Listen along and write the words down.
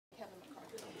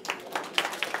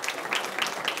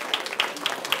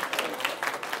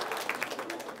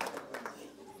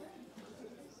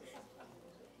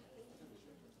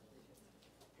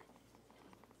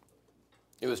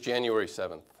was January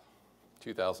 7th,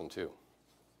 2002.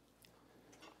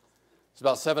 It's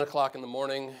about 7 o'clock in the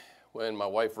morning when my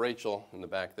wife Rachel, in the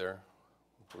back there,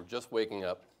 we're just waking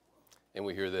up, and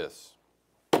we hear this.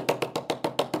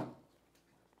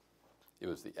 It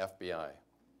was the FBI.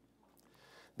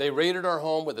 They raided our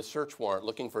home with a search warrant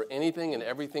looking for anything and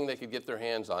everything they could get their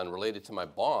hands on related to my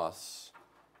boss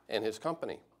and his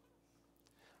company.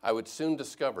 I would soon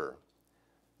discover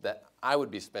that I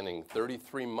would be spending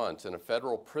 33 months in a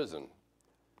federal prison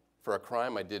for a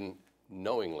crime I didn't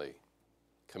knowingly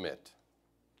commit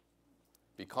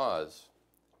because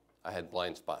I had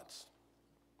blind spots.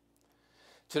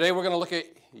 Today we're going to look at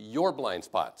your blind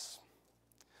spots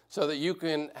so that you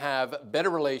can have better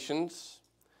relations,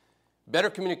 better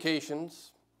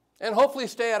communications, and hopefully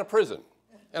stay out of prison.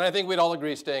 And I think we'd all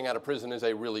agree staying out of prison is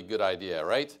a really good idea,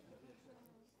 right?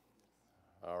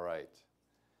 All right.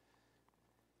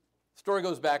 The story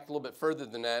goes back a little bit further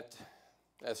than that.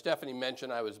 As Stephanie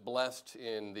mentioned, I was blessed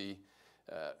in the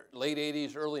late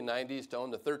 80s, early 90s to own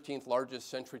the 13th largest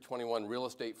Century 21 real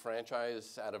estate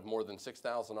franchise out of more than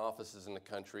 6,000 offices in the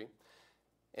country.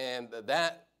 And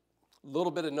that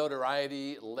little bit of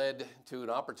notoriety led to an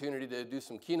opportunity to do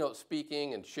some keynote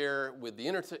speaking and share with the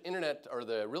internet or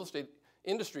the real estate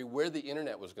industry where the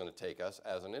internet was going to take us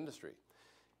as an industry.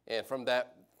 And from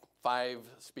that 5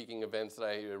 speaking events that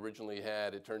I originally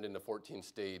had, it turned into 14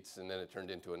 states, and then it turned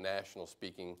into a national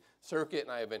speaking circuit,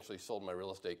 and I eventually sold my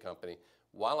real estate company.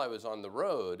 While I was on the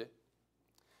road,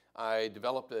 I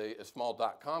developed a small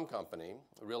 .com company.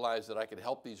 I realized that I could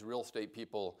help these real estate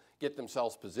people get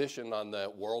themselves positioned on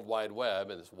the World Wide Web,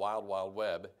 and this wild, wild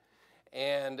web.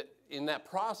 And in that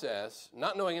process,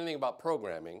 not knowing anything about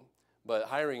programming, but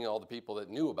hiring all the people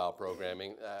that knew about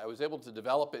programming, I was able to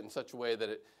develop it in such a way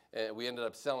that we ended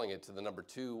up selling it to the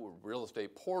 #2 real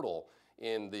estate portal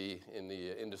in the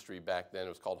industry back then. It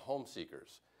was called Home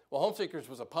Seekers. Well, Home Seekers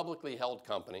was a publicly held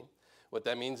company. What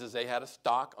that means is they had a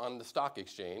stock on the stock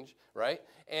exchange, right?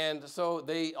 And so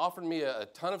they offered me a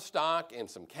ton of stock and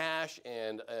some cash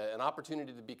and an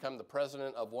opportunity to become the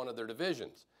president of one of their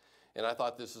divisions. And I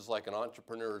thought this is like an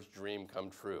entrepreneur's dream come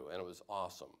true, and it was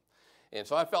awesome. And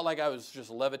so I felt like I was just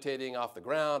levitating off the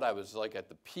ground. I was like at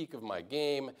the peak of my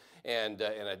game, and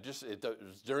it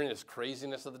was during this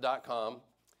craziness of the .com.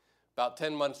 About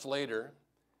 10 months later,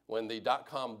 when the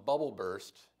 .com bubble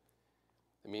burst,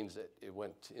 it means that it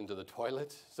went into the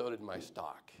toilet, so did my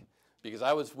stock. Because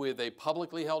I was with a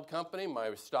publicly held company,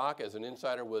 my stock as an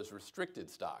insider was restricted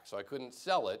stock, so I couldn't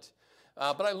sell it.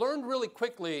 But I learned really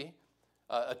quickly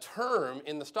a term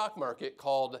in the stock market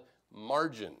called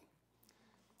margin.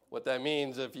 What that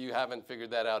means, if you haven't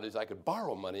figured that out, is I could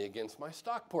borrow money against my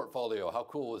stock portfolio. How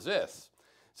cool was this?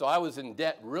 So I was in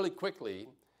debt really quickly,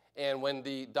 and when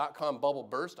the .com bubble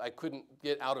burst, I couldn't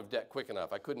get out of debt quick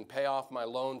enough. I couldn't pay off my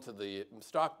loan to the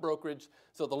stock brokerage,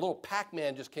 so the little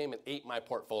Pac-Man just came and ate my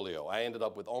portfolio. I ended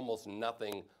up with almost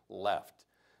nothing left.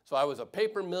 So I was a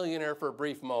paper millionaire for a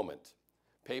brief moment.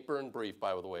 Paper and brief,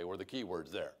 by the way, were the key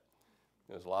words there.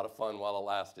 It was a lot of fun while it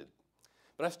lasted.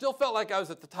 But I still felt like I was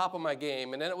at the top of my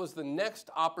game, and then it was the next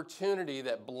opportunity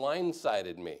that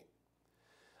blindsided me.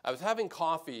 I was having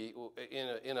coffee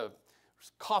in a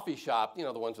coffee shop, you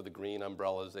know, the ones with the green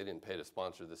umbrellas. They didn't pay to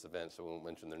sponsor this event, so we won't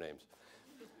mention their names.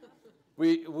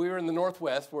 We were in the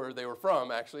Northwest, where they were from,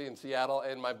 actually, in Seattle,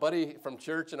 and my buddy from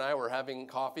church and I were having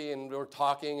coffee, and we were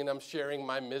talking, and I'm sharing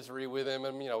my misery with him,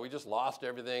 and, you know, we just lost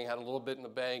everything, had a little bit in the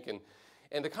bank,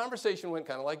 and the conversation went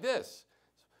kind of like this.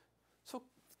 So,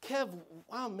 Kev,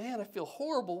 wow, man, I feel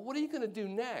horrible. What are you going to do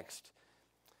next?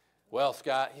 Well,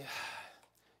 Scott,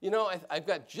 you know, I've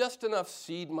got just enough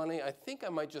seed money. I think I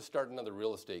might just start another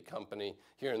real estate company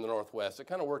here in the Northwest. It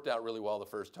kind of worked out really well the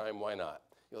first time. Why not?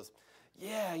 He goes,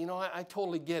 yeah, you know, I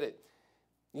totally get it.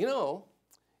 You know,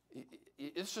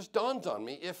 it just dawns on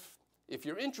me, if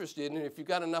you're interested and if you've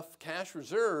got enough cash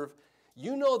reserve,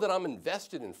 you know that I'm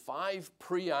invested in 5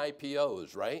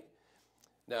 pre-IPOs, right?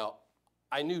 Now,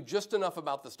 I knew just enough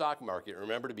about the stock market,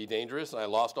 remember, to be dangerous, and I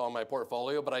lost all my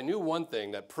portfolio, but I knew one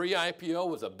thing, that pre-IPO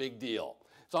was a big deal.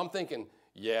 So I'm thinking,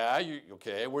 yeah,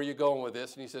 okay, where are you going with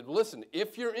this? And he said, well, listen,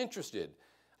 if you're interested,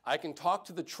 I can talk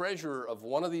to the treasurer of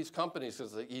one of these companies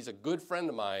because he's a good friend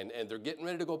of mine, and they're getting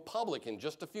ready to go public in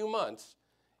just a few months.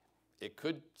 It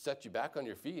could set you back on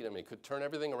your feet. I mean, it could turn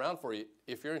everything around for you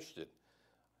if you're interested.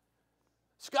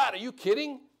 Scott, are you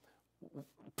kidding?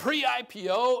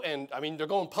 Pre-IPO, and I mean, they're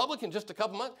going public in just a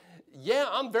couple months? Yeah,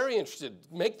 I'm very interested.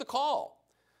 Make the call.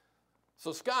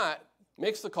 So Scott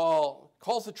makes the call,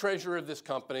 calls the treasurer of this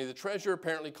company. The treasurer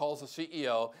apparently calls the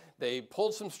CEO. They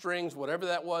pulled some strings, whatever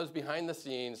that was, behind the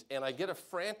scenes, and I get a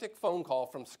frantic phone call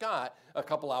from Scott a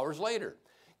couple hours later.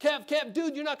 Kev,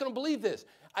 dude, you're not going to believe this.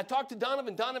 I talked to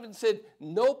Donovan. Donovan said,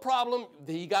 no problem.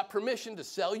 He got permission to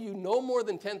sell you no more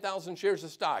than 10,000 shares of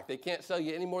stock. They can't sell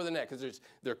you any more than that because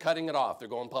they're cutting it off. They're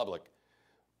going public.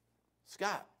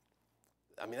 Scott,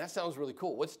 I mean, that sounds really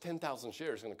cool. What's 10,000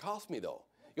 shares going to cost me, though?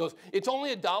 He goes, it's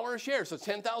only $1 a share, so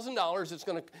 $10,000. It's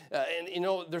going to, and you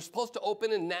know, they're supposed to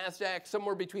open in NASDAQ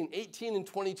somewhere between $18 and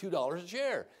 $22 a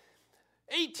share.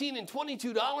 $18 and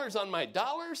 $22 on my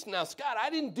dollars? Now, Scott, I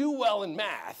didn't do well in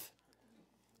math.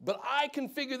 But I can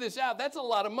figure this out. That's a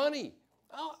lot of money.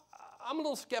 I'm a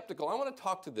little skeptical. I want to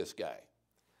talk to this guy.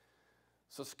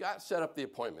 So Scott set up the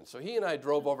appointment. So he and I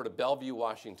drove over to Bellevue,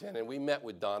 Washington, and we met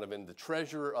with Donovan, the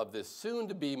treasurer of this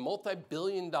soon-to-be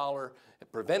multi-billion-dollar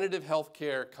preventative health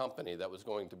care company that was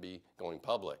going to be going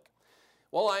public.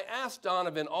 Well, I asked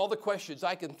Donovan all the questions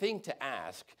I can think to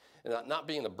ask, and not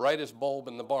being the brightest bulb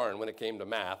in the barn when it came to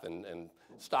math and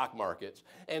stock markets.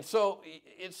 And so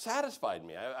it satisfied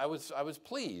me. I was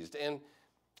pleased. And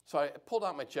so I pulled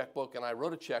out my checkbook and I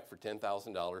wrote a check for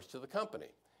 $10,000 to the company.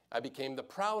 I became the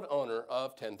proud owner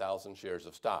of 10,000 shares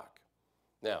of stock.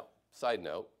 Now, side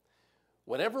note,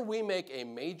 whenever we make a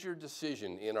major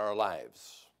decision in our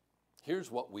lives, here's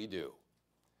what we do.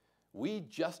 We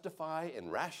justify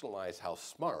and rationalize how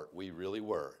smart we really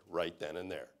were right then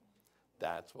and there.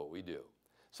 That's what we do.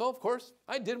 So, of course,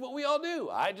 I did what we all do.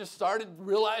 I just started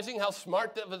realizing how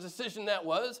smart of a decision that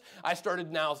was. I started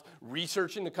now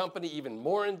researching the company even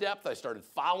more in depth. I started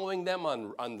following them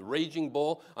on the Raging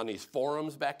Bull, on these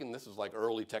forums back in, this was like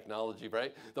early technology,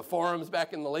 right? The forums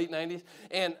back in the late 90s.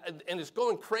 And it's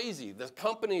going crazy. The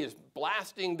company is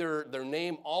blasting their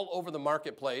name all over the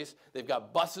marketplace. They've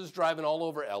got buses driving all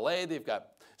over LA. They've got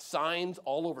signs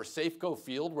all over Safeco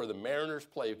Field where the Mariners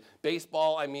play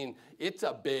baseball. I mean, it's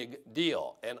a big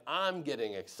deal. And I'm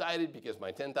getting excited because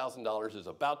my $10,000 is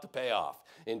about to pay off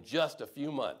in just a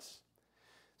few months.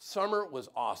 Summer was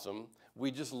awesome. We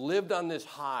just lived on this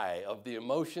high of the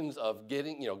emotions of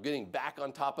getting back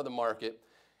on top of the market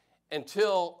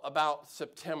until about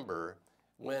September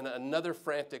when another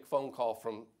frantic phone call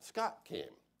from Scott came.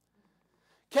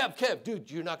 Kev,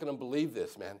 dude, you're not going to believe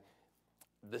this, man.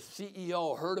 The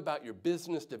CEO heard about your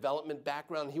business development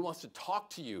background. He wants to talk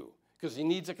to you because he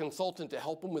needs a consultant to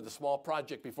help him with a small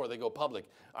project before they go public.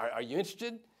 Are you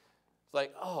interested? It's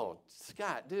like, oh,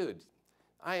 Scott, dude,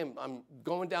 I'm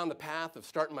going down the path of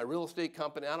starting my real estate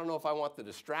company. I don't know if I want the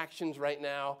distractions right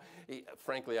now.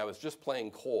 Frankly, I was just playing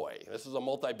coy. This is a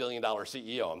multi-billion-dollar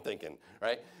CEO, I'm thinking,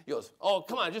 right? He goes, oh,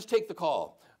 come on, just take the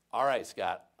call. All right,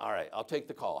 Scott. All right, I'll take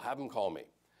the call. Have him call me.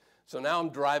 So now I'm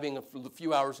driving a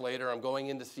few hours later. I'm going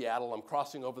into Seattle. I'm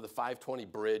crossing over the 520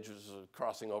 bridge, which is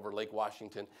crossing over Lake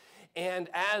Washington. And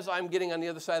as I'm getting on the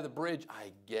other side of the bridge,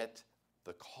 I get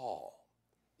the call.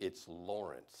 It's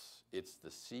Lawrence. It's the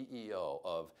CEO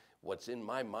of what's in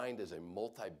my mind is a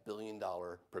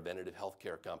multi-billion-dollar preventative health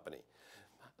care company.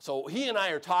 So he and I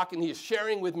are talking. He's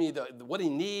sharing with me what he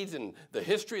needs and the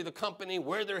history of the company,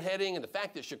 where they're heading, and the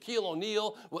fact that Shaquille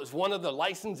O'Neal was one of the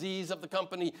licensees of the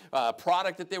company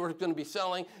product that they were going to be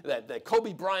selling, that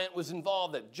Kobe Bryant was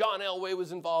involved, that John Elway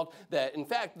was involved, that, in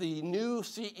fact, the new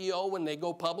CEO, when they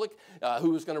go public, who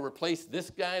was going to replace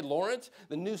this guy, Lawrence,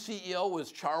 the new CEO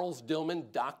was Charles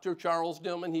Dillman, Dr. Charles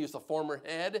Dillman. He was the former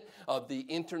head of the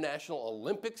International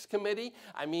Olympics Committee.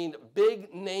 I mean,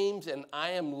 big names, and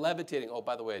I am levitating. Oh,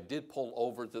 by the way, I did pull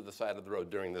over to the side of the road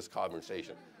during this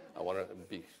conversation. I want to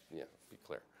be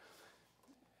clear.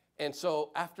 And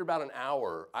so after about an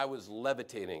hour, I was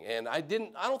levitating, and I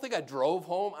don't think I drove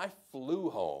home. I flew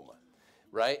home,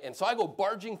 right? And so I go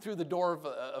barging through the door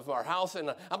of our house,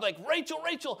 and I'm like,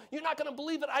 Rachel, you're not going to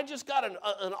believe it. I just got an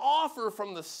offer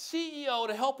from the CEO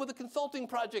to help with a consulting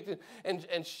project,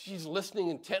 and she's listening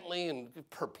intently and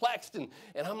perplexed, and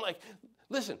I'm like,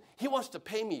 listen, he wants to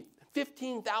pay me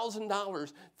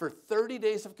 $15,000 for 30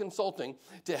 days of consulting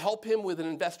to help him with an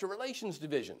investor relations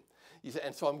division.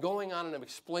 And so I'm going on and I'm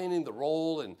explaining the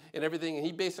role and everything, and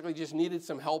he basically just needed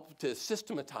some help to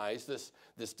systematize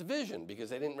this division because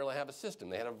they didn't really have a system.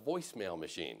 They had a voicemail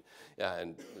machine,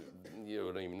 and you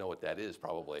don't even know what that is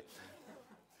probably.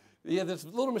 Yeah, this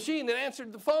little machine that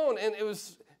answered the phone, and it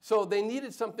was, so they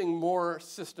needed something more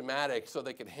systematic so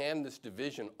they could hand this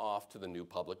division off to the new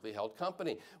publicly held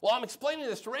company. Well, I'm explaining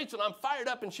this to Rachel, and I'm fired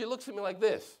up, and she looks at me like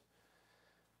this.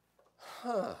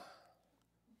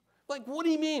 Like, what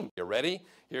do you mean? You ready?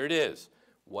 Here it is.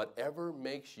 Whatever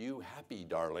makes you happy,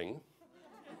 darling.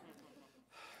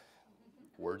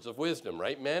 Words of wisdom,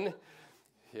 right, men?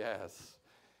 Yes.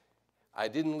 I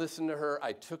didn't listen to her.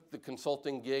 I took the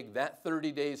consulting gig. That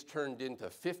 30 days turned into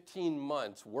 15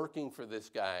 months working for this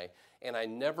guy, and I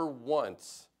never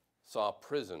once saw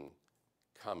prison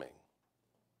coming.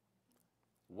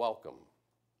 welcome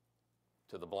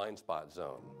to the blind spot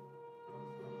zone.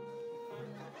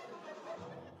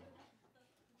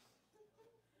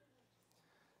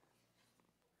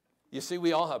 You see,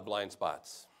 we all have blind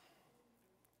spots.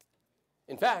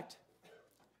 In fact,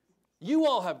 you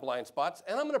all have blind spots,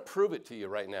 and I'm going to prove it to you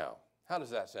right now. How does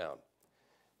that sound?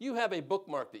 You have a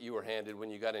bookmark that you were handed when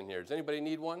you got in here. Does anybody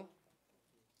need one?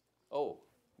 Oh,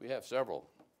 we have several.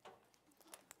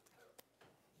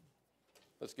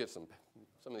 Let's get some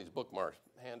of these bookmarks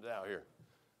handed out here.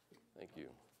 Thank you.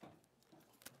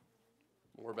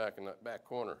 More back in that back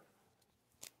corner.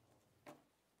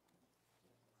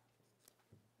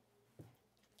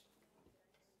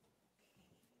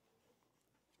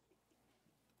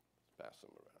 Pass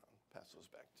them around. Pass those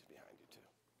back to behind you, too.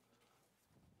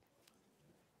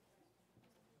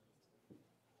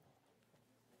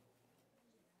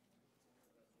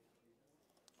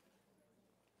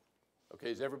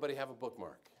 Okay, does everybody have a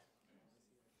bookmark?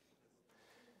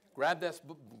 Grab this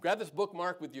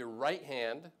bookmark with your right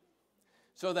hand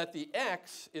so that the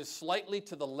X is slightly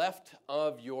to the left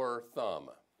of your thumb.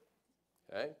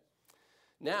 Okay?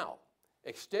 Now,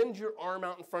 extend your arm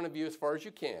out in front of you as far as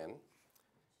you can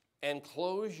and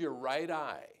close your right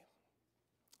eye.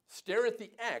 Stare at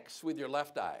the X with your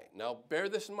left eye. Now, bear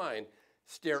this in mind.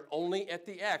 Stare only at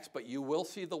the X, but you will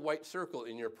see the white circle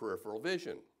in your peripheral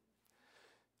vision.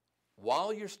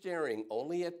 While you're staring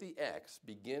only at the X,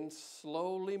 begin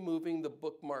slowly moving the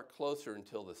bookmark closer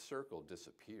until the circle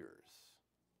disappears.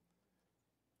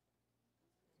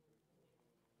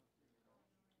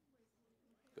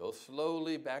 Go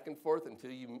slowly back and forth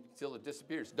until it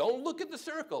disappears. Don't look at the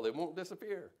circle, it won't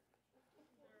disappear.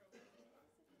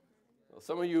 Well,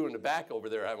 some of you in the back over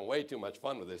there are having way too much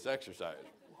fun with this exercise.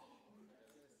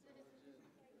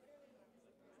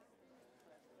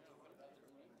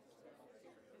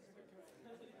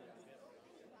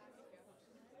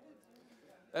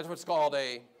 That's what's called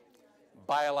a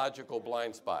biological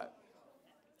blind spot.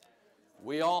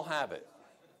 We all have it.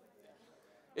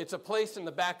 It's a place in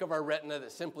the back of our retina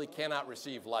that simply cannot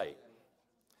receive light.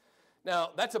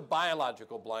 Now, that's a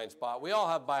biological blind spot. We all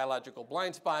have biological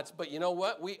blind spots, but you know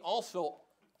what? We also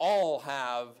all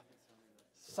have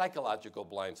psychological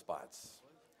blind spots.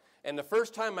 And the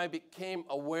first time I became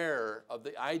aware of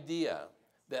the idea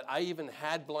that I even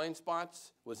had blind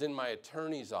spots was in my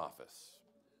attorney's office.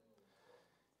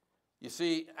 You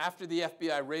see, after the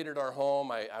FBI raided our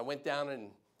home, I went down and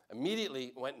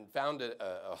immediately went and found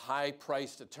a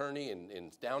high-priced attorney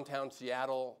in downtown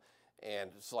Seattle. And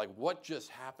it's like, what just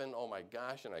happened? Oh my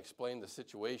gosh. And I explained the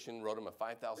situation, wrote him a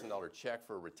 $5,000 check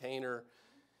for a retainer.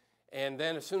 And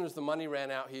then as soon as the money ran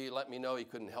out, he let me know he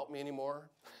couldn't help me anymore.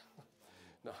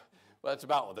 No, well, that's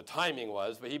about what the timing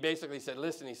was. But he basically said,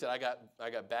 listen, he said, I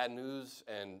got bad news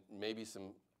and maybe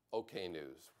some okay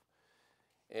news.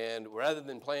 And rather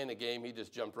than playing a game, he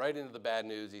just jumped right into the bad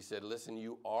news. He said, listen,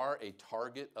 you are a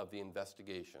target of the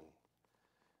investigation.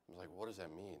 I was like, what does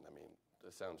that mean? I mean,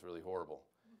 that sounds really horrible.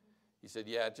 He said,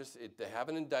 yeah, they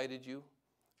haven't indicted you.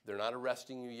 They're not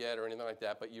arresting you yet or anything like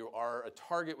that, but you are a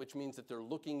target, which means that they're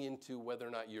looking into whether or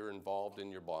not you're involved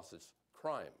in your boss's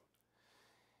crime.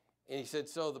 And he said,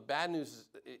 so the bad news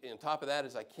on top of that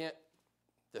is I can't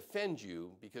defend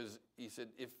you because he said,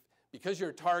 because you're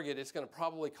a target, it's going to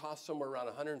probably cost somewhere around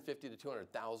 $150,000 to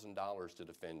 $200,000 to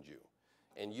defend you,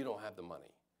 and you don't have the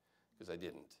money because I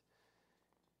didn't.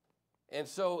 And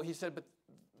so he said, but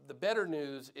the better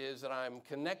news is that I'm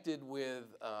connected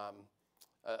with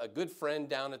a good friend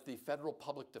down at the Federal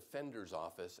Public Defender's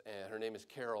Office, and her name is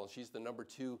Carol, and she's the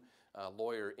 #2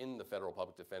 lawyer in the Federal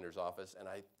Public Defender's Office, and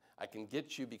I can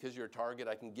get you, because you're a target,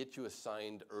 I can get you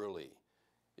assigned early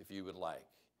if you would like.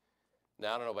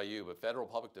 Now, I don't know about you, but Federal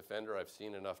Public Defender, I've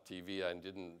seen enough TV, I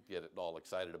didn't get all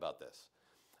excited about this.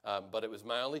 But it was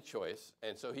my only choice,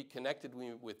 and so he connected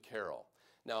me with Carol.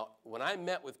 Now, when I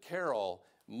met with Carol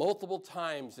multiple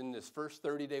times in this first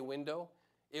 30-day window,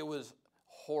 it was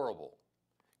horrible.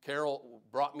 Carol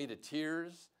brought me to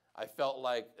tears. I felt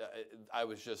like I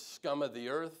was just scum of the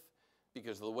earth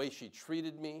because of the way she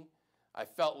treated me. I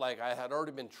felt like I had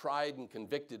already been tried and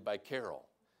convicted by Carol.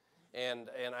 And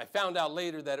I found out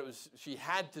later that she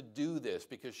had to do this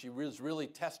because she was really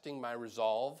testing my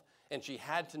resolve, and she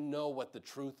had to know what the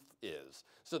truth is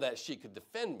so that she could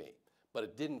defend me, but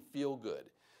it didn't feel good.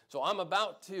 So I'm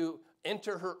about to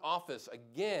enter her office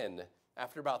again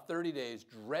after about 30 days,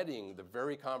 dreading the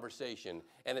very conversation,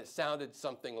 and it sounded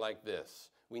something like this.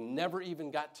 We never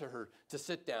even got to her to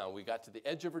sit down. We got to the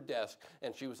edge of her desk,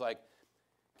 and she was like,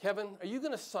 Kevin, are you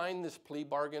going to sign this plea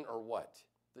bargain or what?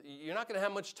 You're not going to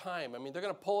have much time. I mean, they're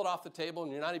going to pull it off the table,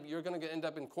 and you're going to end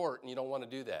up in court, and you don't want to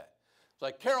do that. It's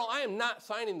like, Carol, I am not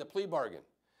signing the plea bargain.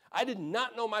 I did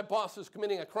not know my boss was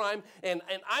committing a crime, and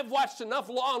I've watched enough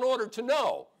Law and Order to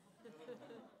know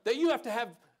that you have to have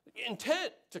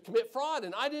intent to commit fraud,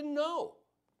 and I didn't know.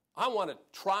 I want a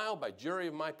trial by jury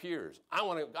of my peers. I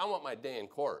want my day in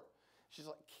court. She's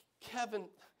like, Kevin,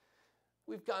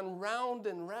 we've gone round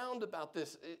and round about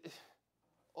this.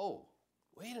 Oh,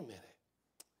 wait a minute.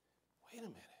 Wait a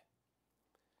minute.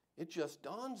 It just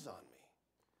dawns on me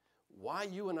why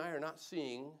you and I are not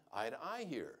seeing eye to eye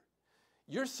here.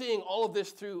 You're seeing all of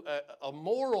this through a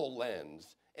moral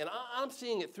lens, and I'm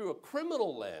seeing it through a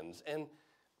criminal lens, and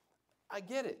I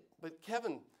get it. But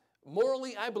Kevin,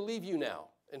 morally, I believe you now.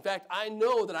 In fact, I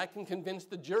know that I can convince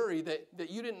the jury that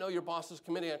you didn't know your boss was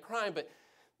committing a crime, but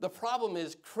the problem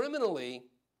is criminally,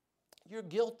 you're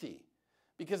guilty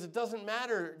because it doesn't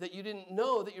matter that you didn't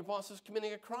know that your boss was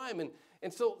committing a crime.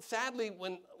 And so sadly,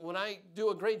 when I do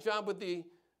a great job with the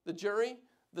jury,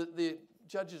 the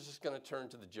judge is just going to turn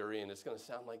to the jury and it's going to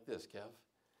sound like this, Kev.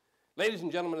 Ladies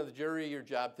and gentlemen of the jury, your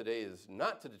job today is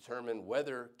not to determine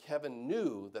whether Kevin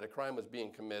knew that a crime was being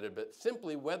committed, but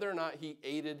simply whether or not he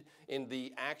aided in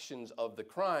the actions of the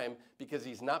crime, because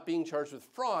he's not being charged with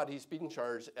fraud, he's being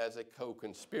charged as a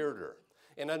co-conspirator.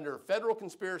 And under federal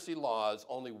conspiracy laws,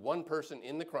 only one person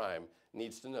in the crime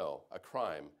needs to know a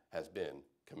crime has been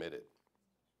committed.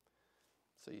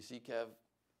 So you see, Kev,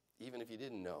 even if you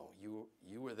didn't know,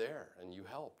 you were there and you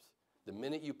helped. The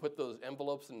minute you put those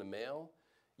envelopes in the mail,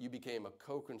 you became a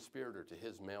co-conspirator to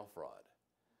his mail fraud.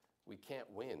 We can't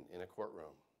win in a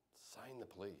courtroom. Sign the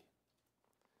plea.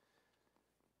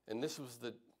 And this was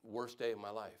the worst day of my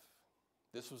life.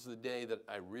 This was the day that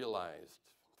I realized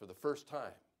for the first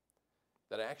time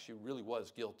that I actually really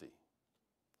was guilty.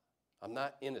 I'm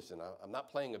not innocent. I'm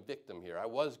not playing a victim here. I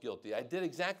was guilty. I did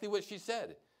exactly what she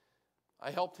said. I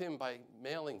helped him by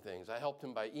mailing things. I helped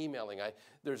him by emailing.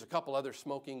 There's a couple other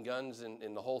smoking guns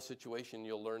in the whole situation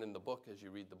you'll learn in the book as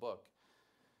you read the book.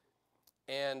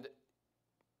 And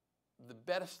the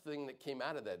best thing that came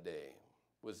out of that day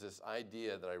was this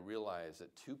idea that I realized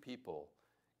that two people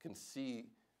can see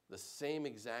the same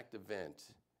exact event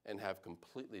and have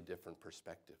completely different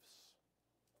perspectives.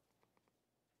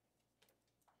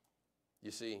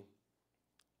 You see,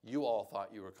 you all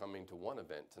thought you were coming to one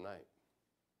event tonight.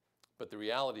 But the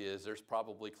reality is there's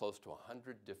probably close to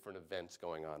 100 different events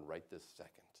going on right this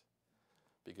second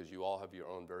because you all have your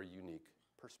own very unique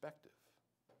perspective.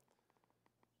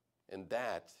 And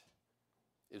that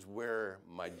is where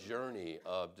my journey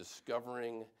of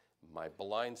discovering my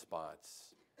blind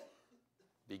spots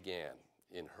began,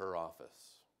 in her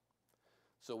office.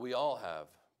 So we all have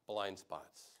blind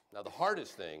spots. Now the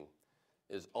hardest thing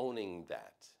is owning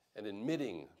that and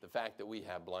admitting the fact that we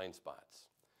have blind spots.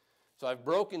 So I've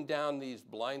broken down these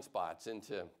blind spots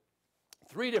into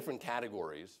 3 different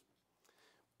categories.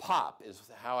 POP is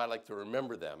how I like to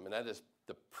remember them, and that is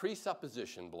the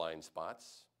presupposition blind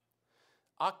spots,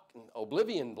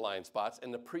 oblivion blind spots,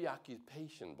 and the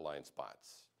preoccupation blind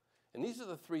spots. And these are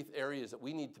the 3 areas that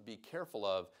we need to be careful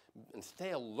of and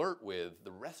stay alert with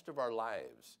the rest of our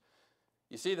lives.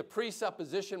 You see, the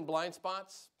presupposition blind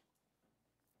spots,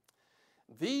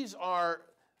 these are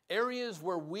areas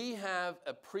where we have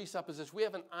a presupposition, we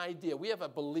have an idea, we have a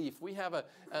belief, we have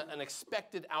an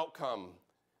expected outcome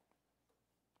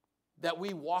that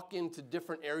we walk into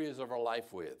different areas of our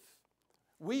life with.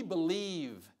 We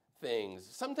believe things.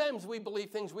 Sometimes we believe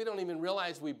things we don't even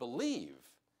realize we believe.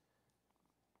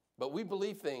 But we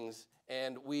believe things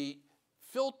and we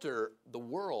filter the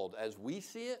world as we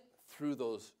see it through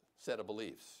those set of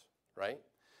beliefs, right?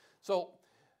 So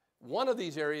one of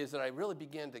these areas that I really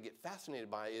began to get fascinated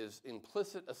by is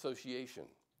implicit association.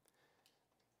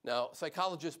 Now,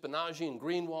 psychologists Banaji and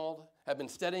Greenwald have been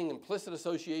studying implicit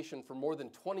association for more than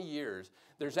 20 years.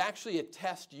 There's actually a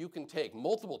test you can take,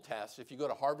 multiple tests, if you go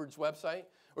to Harvard's website,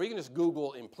 or you can just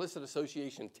Google implicit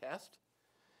association test,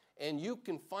 and you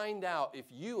can find out if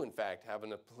you, in fact, have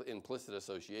an implicit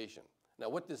association. Now,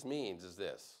 what this means is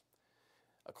this.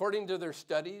 According to their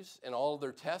studies and all of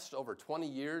their tests over 20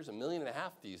 years, 1.5 million of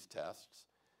these tests,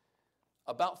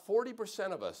 about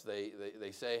 40% of us,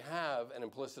 they say, have an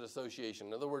implicit association.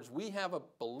 In other words, we have a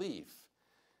belief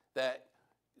that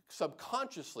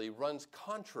subconsciously runs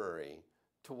contrary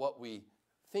to what we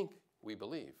think we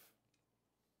believe.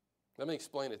 Let me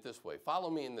explain it this way. Follow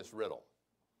me in this riddle.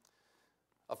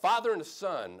 A father and a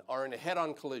son are in a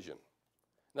head-on collision.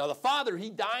 Now, the father, he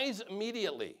dies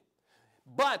immediately.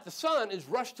 But the son is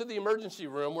rushed to the emergency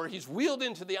room where he's wheeled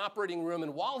into the operating room,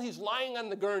 and while he's lying on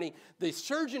the gurney, the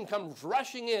surgeon comes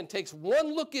rushing in, takes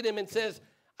one look at him and says,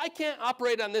 "I can't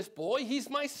operate on this boy, he's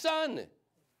my son."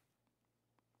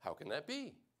 How can that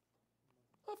be?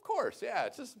 Of course, yeah,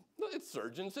 it's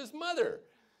surgeon's his mother.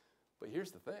 But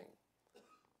here's the thing.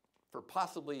 For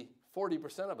possibly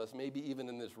 40% of us, maybe even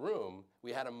in this room,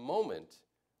 we had a moment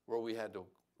where we had to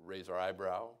raise our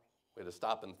eyebrow, we had to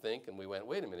stop and think, and we went,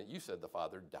 wait a minute, you said the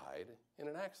father died in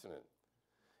an accident.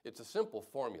 It's a simple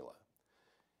formula.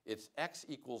 It's X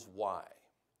equals Y.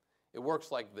 It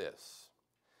works like this.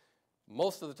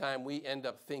 Most of the time, we end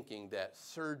up thinking that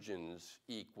surgeons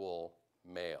equal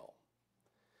male.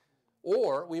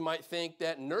 Or we might think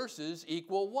that nurses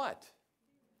equal what?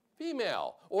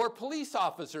 Female. Or police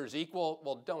officers equal,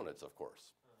 well, donuts, of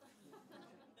course.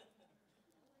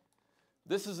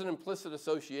 This is an implicit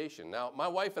association. Now, my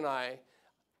wife and I,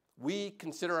 we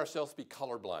consider ourselves to be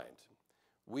colorblind.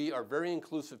 We are very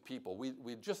inclusive people.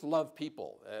 We just love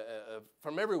people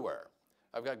from everywhere.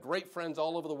 I've got great friends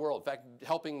all over the world. In fact,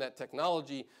 helping that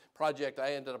technology project,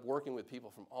 I ended up working with people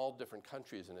from all different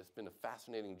countries, and it's been a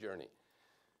fascinating journey.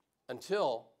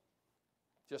 Until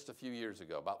just a few years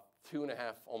ago, about 2.5,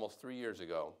 almost 3 years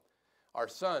ago, our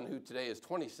son, who today is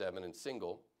 27 and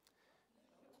single,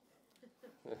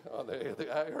 oh,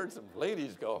 I heard some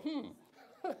ladies go,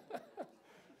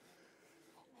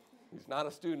 He's not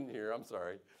a student here, I'm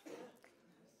sorry.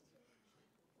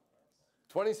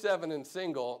 27 and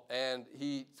single, and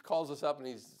he calls us up and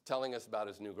he's telling us about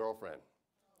his new girlfriend.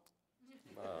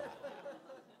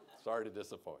 Sorry to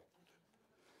disappoint.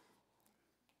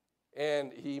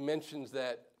 And he mentions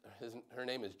that her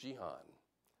name is Jihan,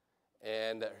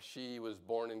 and that she was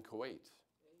born in Kuwait.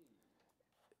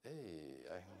 Hey,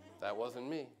 that wasn't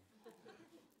me.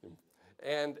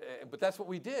 But that's what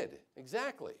we did,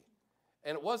 exactly.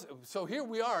 And it was, so here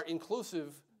we are,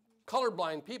 inclusive,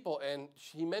 colorblind people, and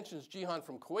he mentions Jihan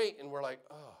from Kuwait, and we're like,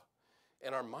 oh.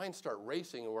 And our minds start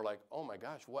racing, and we're like, oh my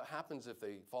gosh, what happens if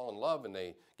they fall in love and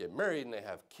they get married and they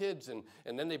have kids, and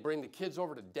then they bring the kids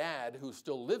over to dad, who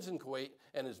still lives in Kuwait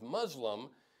and is Muslim,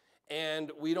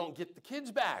 and we don't get the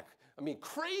kids back. I mean,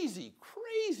 crazy,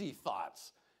 crazy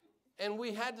thoughts. And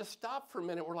we had to stop for a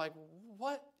minute. We're like,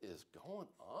 what is going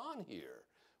on here?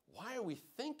 Why are we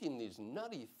thinking these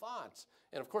nutty thoughts?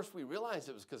 And of course, we realized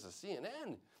it was because of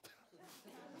CNN.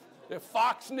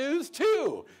 Fox News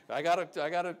too. I gotta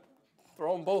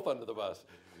throw them both under the bus.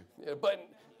 But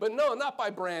no, not by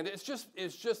brand. It's just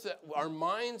that our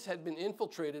minds had been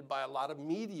infiltrated by a lot of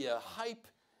media hype,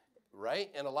 right?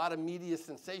 And a lot of media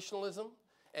sensationalism.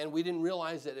 And we didn't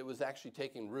realize that it was actually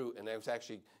taking root, and it was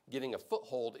actually getting a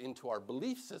foothold into our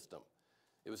belief system.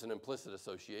 It was an implicit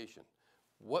association.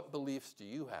 What beliefs do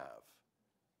you have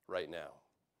right now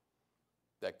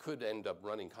that could end up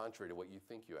running contrary to what you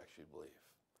think you actually believe?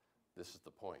 This is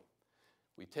the point.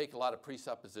 We take a lot of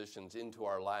presuppositions into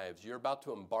our lives. You're about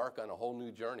to embark on a whole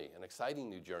new journey, an exciting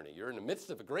new journey. You're in the midst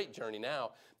of a great journey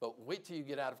now, but wait till you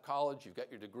get out of college, you've got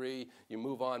your degree, you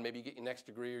move on, maybe you get your next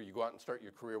degree, or you go out and start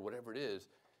your career, whatever it is.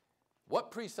 What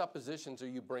presuppositions are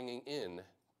you bringing in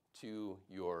to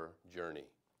your journey,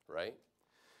 right?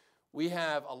 We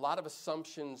have a lot of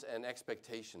assumptions and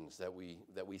expectations that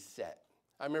we set.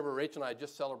 I remember Rachel and I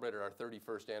just celebrated our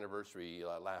 31st anniversary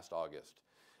last August.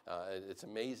 It's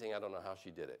amazing. I don't know how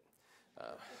she did it.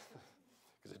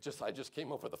 Because I just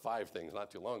came up with the 5 things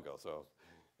not too long ago, so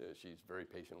she's a very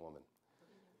patient woman.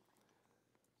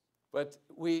 But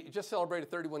we just celebrated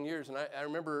 31 years, and I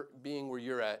remember being where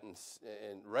you're at and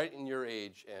right in your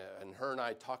age, and her and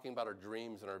I talking about our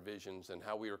dreams and our visions and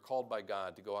how we were called by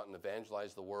God to go out and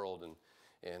evangelize the world.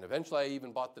 And eventually I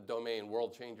even bought the domain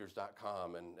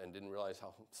worldchangers.com and didn't realize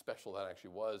how special that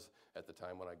actually was at the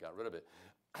time when I got rid of it.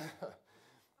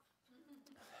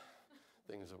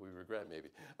 Things that we regret maybe.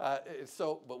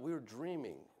 But we were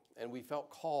dreaming. And we felt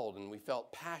called, and we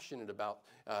felt passionate about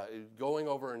going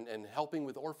over and helping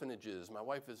with orphanages. My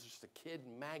wife is just a kid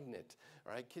magnet,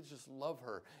 right? Kids just love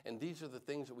her. And these are the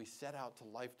things that we set out to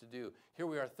life to do. Here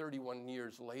we are 31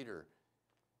 years later.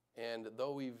 And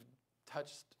though we've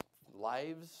touched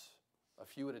lives a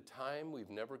few at a time, we've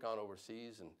never gone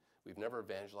overseas, and we've never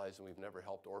evangelized, and we've never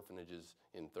helped orphanages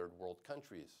in third world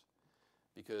countries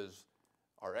because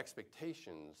our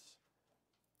expectations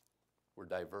were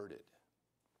diverted.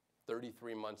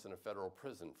 33 months in a federal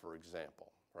prison, for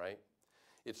example, right?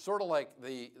 It's sort of like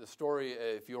the story,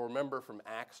 if you'll remember, from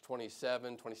Acts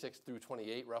 27, 26 through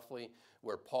 28, roughly,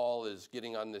 where Paul is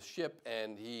getting on this ship,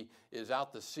 and he is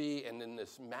out to sea, and then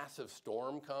this massive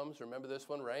storm comes. Remember this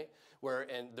one, right?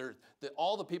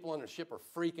 All the people on the ship are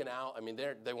freaking out. I mean,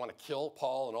 they want to kill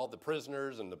Paul and all the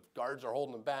prisoners, and the guards are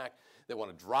holding them back. They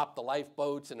want to drop the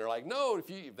lifeboats, and they're like, no,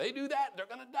 if they do that, they're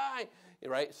going to die,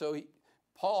 right? So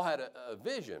Paul had a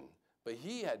vision, but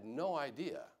he had no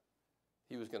idea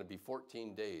he was going to be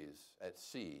 14 days at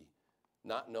sea,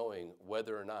 not knowing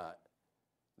whether or not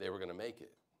they were going to make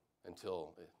it.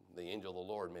 until the angel of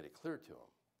the Lord made it clear to him.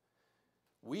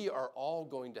 We are all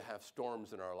going to have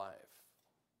storms in our life.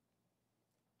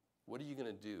 What are you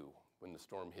going to do when the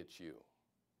storm hits you?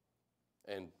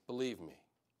 And believe me,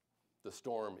 the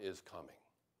storm is coming.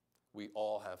 We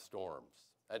all have storms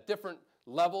at different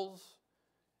levels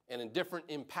and in different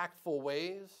impactful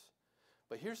ways.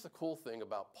 But here's the cool thing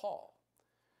about Paul.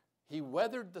 He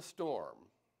weathered the storm,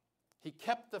 he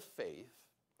kept the faith,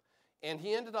 and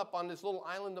he ended up on this little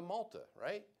island of Malta,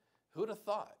 right? Who'd have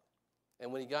thought?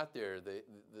 And when he got there, the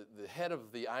head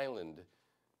of the island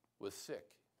was sick,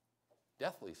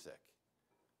 deathly sick.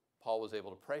 Paul was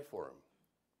able to pray for him,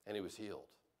 and he was healed.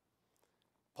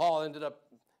 Paul ended up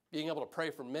being able to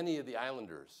pray for many of the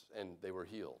islanders, and they were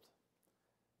healed.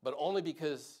 But only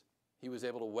because he was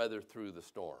able to weather through the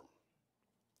storm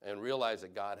and realize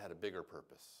that God had a bigger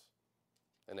purpose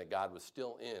and that God was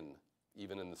still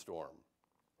even in the storm,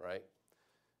 right?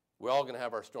 We're all going to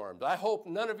have our storms. I hope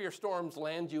none of your storms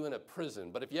land you in a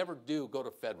prison, but if you ever do, go to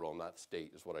federal, not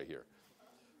state, is what I hear.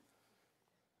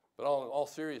 But all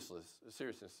seriousness,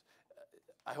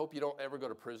 I hope you don't ever go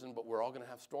to prison, but we're all going to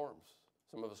have storms.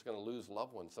 Some of us are going to lose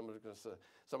loved ones. Some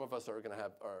of us are going to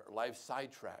have our lives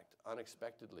sidetracked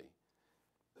unexpectedly.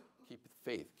 Keep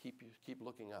faith. Keep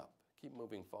looking up. Keep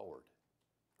moving forward.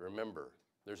 Remember,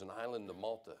 there's an island of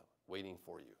Malta waiting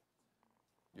for you.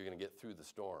 You're going to get through the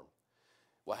storm.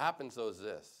 What happens, though,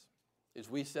 is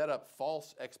we set up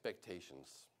false expectations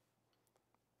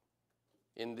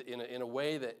in a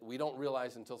way that we don't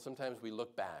realize until sometimes we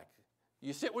look back.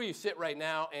 You sit where you sit right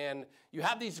now, and you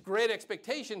have these great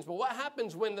expectations, but what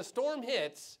happens when the storm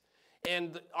hits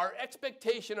and our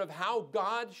expectation of how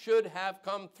God should have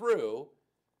come through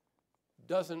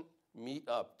doesn't meet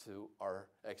up to our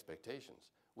expectations?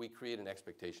 We create an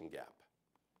expectation gap.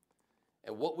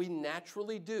 And what we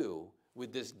naturally do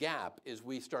with this gap is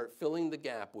we start filling the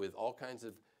gap with all kinds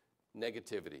of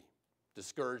negativity,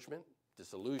 discouragement,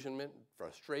 disillusionment,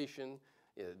 frustration,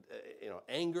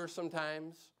 anger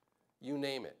sometimes, you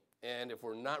name it. And if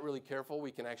we're not really careful,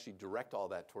 we can actually direct all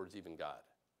that towards even God.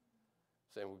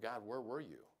 Saying, well, God, where were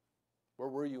you? Where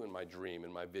were you in my dream,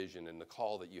 in my vision, in the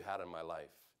call that you had in my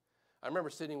life? I remember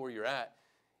sitting where you're at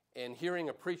and hearing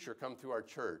a preacher come through our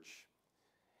church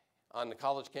on the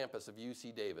college campus of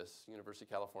UC Davis, University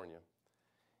of California.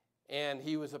 And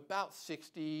he was about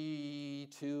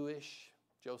 62-ish,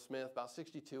 Joe Smith, about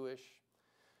 62-ish.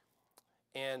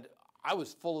 And I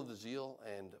was full of the zeal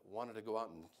and wanted to go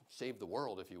out and save the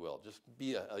world, if you will, just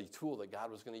be a tool that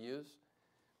God was going to use.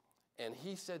 And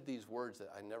he said these words that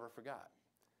I never forgot.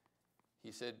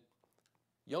 He said,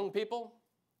 young people,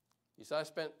 he said, I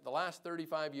spent the last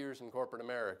 35 years in corporate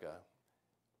America,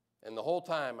 and the whole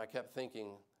time I kept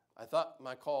thinking, I thought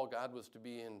my call, God, was to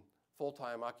be in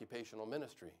full-time occupational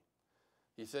ministry.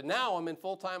 He said, now I'm in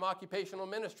full-time occupational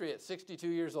ministry at 62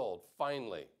 years old,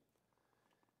 finally.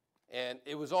 And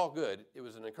it was all good. It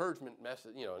was an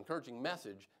encouraging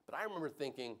message. But I remember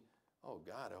thinking, oh,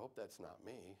 God, I hope that's not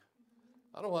me.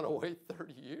 I don't want to wait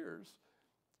 30 years.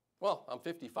 Well, I'm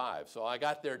 55, so I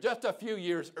got there just a few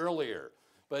years earlier.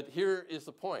 But here is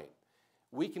the point.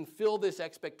 We can fill this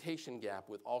expectation gap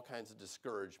with all kinds of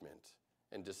discouragement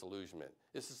and disillusionment.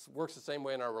 This works the same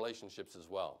way in our relationships as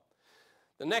well.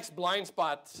 The next blind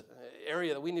spot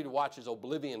area that we need to watch is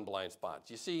oblivion blind spots.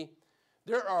 You see,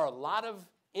 there are a lot of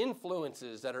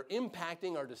influences that are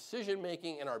impacting our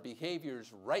decision-making and our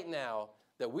behaviors right now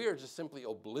that we are just simply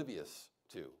oblivious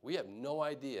to. We have no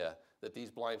idea that these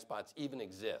blind spots even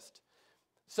exist.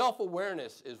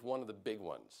 Self-awareness is one of the big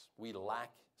ones. We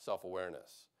lack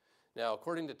self-awareness. Now,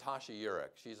 according to Tasha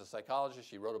Eurich, she's a psychologist.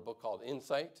 She wrote a book called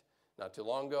Insight not too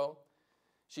long ago.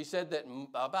 She said that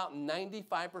about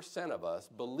 95% of us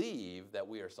believe that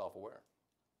we are self-aware.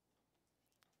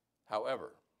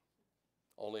 However,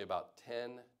 only about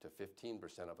 10 to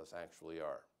 15% of us actually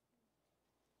are.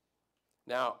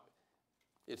 Now,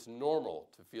 it's normal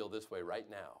to feel this way right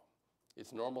now.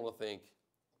 It's normal to think,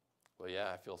 well,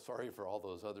 yeah, I feel sorry for all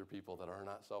those other people that are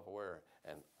not self-aware,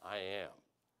 and I am.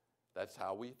 That's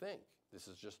how we think. This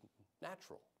is just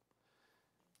natural.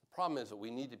 The problem is that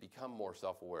we need to become more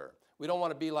self-aware. We don't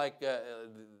want to be like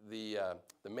the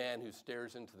man who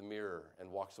stares into the mirror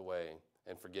and walks away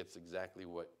and forgets exactly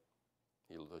what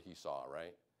he saw,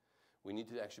 right? We need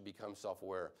to actually become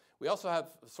self-aware. We also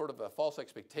have sort of a false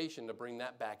expectation, to bring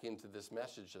that back into this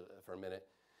message for a minute,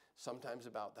 sometimes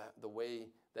about the way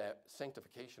that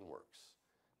sanctification works,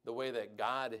 the way that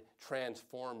God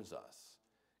transforms us.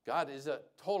 God is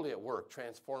totally at work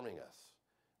transforming us,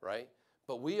 right?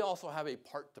 But we also have a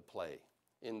part to play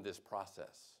in this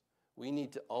process. We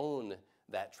need to own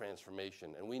that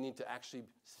transformation, and we need to actually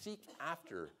seek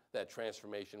after that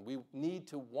transformation. We need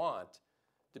to want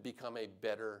to become a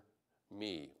better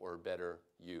me or a better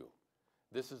you.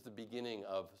 This is the beginning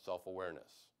of self-awareness.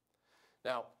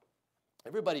 Now,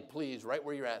 everybody please, right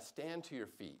where you're at, stand to your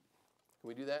feet. Can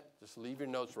we do that? Just leave your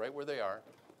notes right where they are.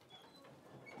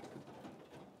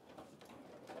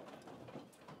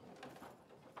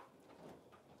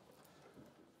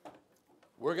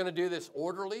 We're going to do this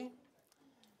orderly,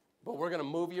 but we're going to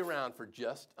move you around for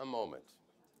just a moment.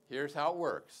 Here's how it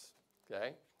works,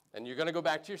 okay? And you're going to go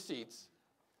back to your seats.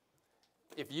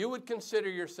 If you would consider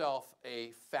yourself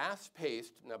a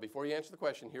fast-paced, now before you answer the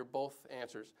question, hear both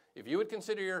answers. If you would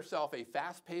consider yourself a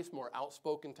fast-paced, more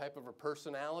outspoken type of a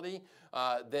personality,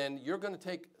 then you're going to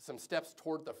take some steps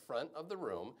toward the front of the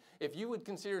room. If you would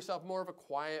consider yourself more of a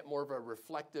quiet, more of a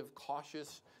reflective,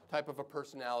 cautious type of a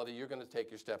personality, you're going to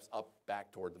take your steps up,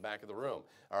 back toward the back of the room.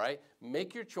 All right?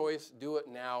 Make your choice. Do it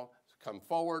now. Come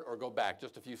forward or go back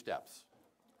just a few steps.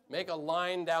 Make a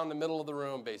line down the middle of the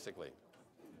room, basically.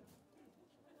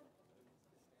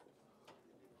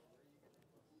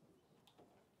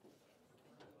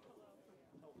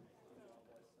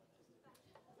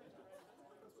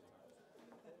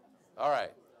 All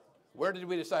right. Where did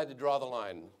we decide to draw the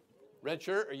line? Red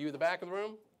shirt, are you the back of the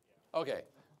room? Okay.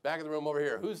 Back of the room over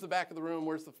here. Who's the back of the room?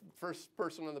 Where's the first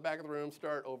person in the back of the room?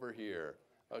 Start over here.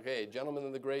 Okay. Gentleman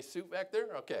in the gray suit back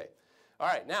there? Okay. All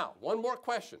right. Now, one more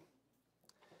question.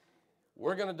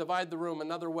 We're going to divide the room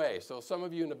another way. So some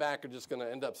of you in the back are just going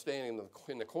to end up staying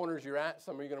in the corners you're at.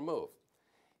 Some of you are going to move.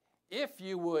 If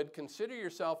you would consider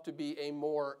yourself to be a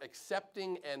more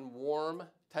accepting and warm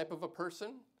type of a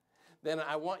person, then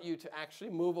I want you to actually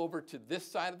move over to this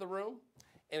side of the room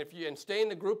and stay in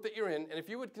the group that you're in. And if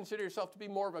you would consider yourself to be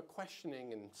more of a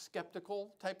questioning and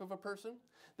skeptical type of a person,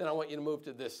 then I want you to move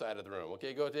to this side of the room.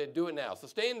 Okay, go ahead, do it now. So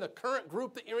stay in the current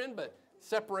group that you're in, but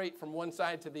separate from one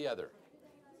side to the other.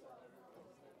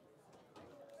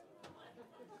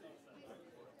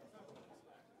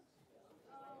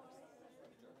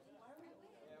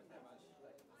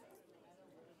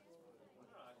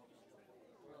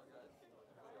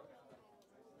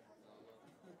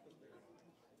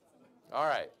 All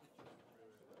right.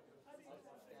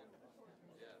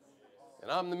 And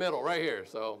I'm in the middle right here,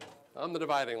 so I'm the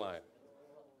dividing line.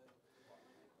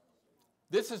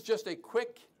 This is just a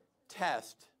quick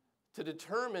test to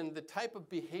determine the type of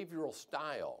behavioral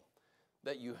style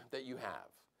that you have.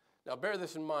 Now, bear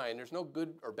this in mind. There's no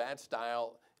good or bad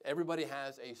style. Everybody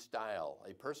has a style,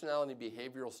 a personality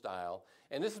behavioral style.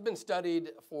 And this has been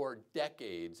studied for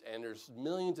decades, and there's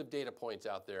millions of data points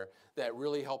out there that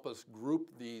really help us group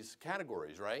these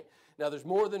categories, right? Now, there's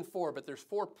more than 4, but there's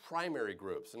 4 primary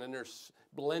groups, and then there's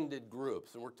blended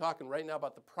groups. And we're talking right now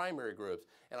about the primary groups.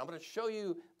 And I'm going to show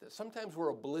you that sometimes we're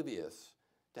oblivious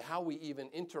to how we even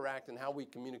interact and how we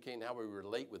communicate and how we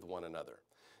relate with one another.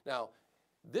 Now,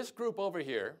 this group over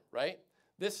here, right?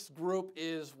 This group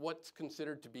is what's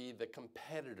considered to be the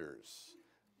competitors.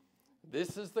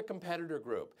 This is the competitor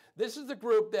group. This is the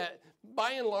group that,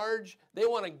 by and large,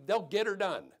 they'll get her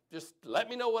done. Just let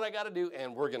me know what I got to do,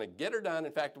 and we're going to get her done.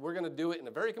 In fact, we're going to do it in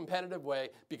a very competitive way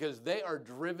because they are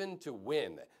driven to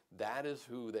win. That is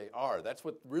who they are. That's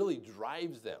what really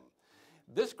drives them.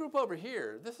 This group over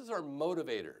here, this is our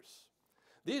motivators.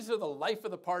 These are the life of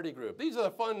the party group. These are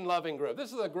the fun-loving group.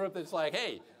 This is a group that's like,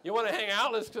 hey, you want to hang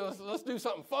out? Let's do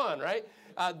something fun, right?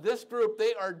 This group,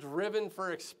 they are driven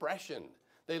for expression.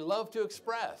 They love to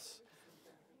express.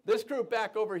 This group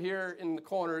back over here in the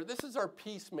corner, this is our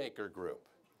peacemaker group.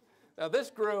 Now, this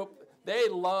group, they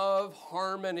love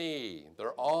harmony.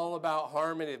 They're all about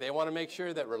harmony. They want to make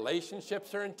sure that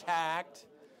relationships are intact.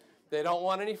 They don't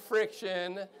want any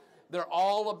friction. They're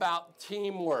all about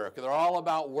teamwork. They're all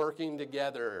about working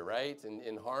together, right,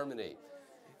 in harmony.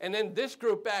 And then this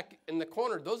group back in the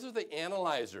corner, those are the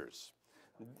analyzers.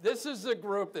 This is the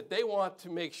group that they want to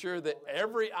make sure that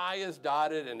every I is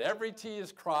dotted and every T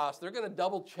is crossed. They're going to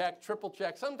double check, triple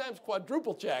check, sometimes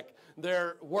quadruple check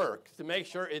their work to make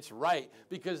sure it's right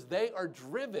because they are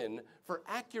driven for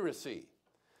accuracy.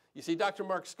 You see, Dr.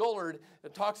 Mark Scollard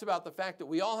talks about the fact that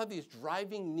we all have these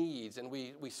driving needs, and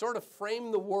we sort of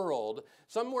frame the world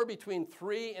somewhere between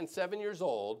 3 and 7 years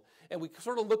old, and we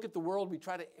sort of look at the world, we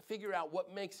try to figure out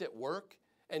what makes it work.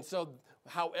 And so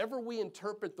however we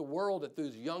interpret the world at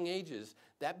those young ages,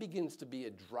 that begins to be a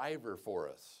driver for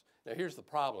us. Now, here's the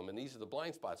problem, and these are the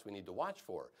blind spots we need to watch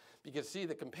for. Because, see,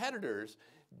 the competitors,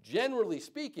 generally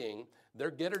speaking,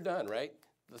 they're get her done, right?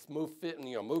 Let's move fit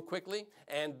and move quickly,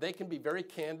 and they can be very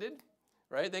candid,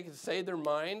 right? They can say their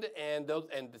mind, and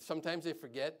sometimes they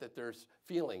forget that there's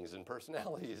feelings and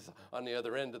personalities on the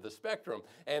other end of the spectrum.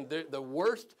 And the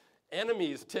worst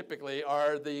enemies typically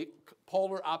are the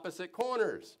polar opposite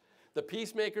corners. The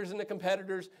peacemakers and the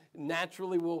competitors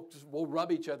naturally will rub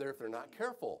each other if they're not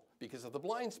careful because of the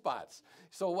blind spots.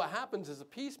 So what happens is the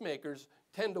peacemakers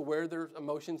tend to wear their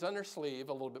emotions on their sleeve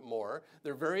a little bit more.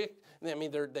 They're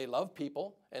they love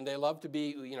people, and they love to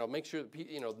be, make sure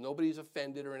that, nobody's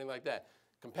offended or anything like that.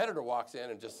 Competitor walks in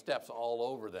and just steps all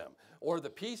over them. Or the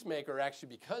peacemaker, actually,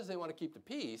 because they want to keep the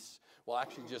peace, will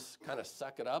actually just kind of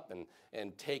suck it up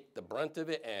and take the brunt of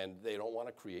it, and they don't want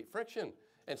to create friction.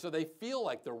 And so they feel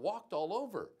like they're walked all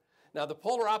over. Now, the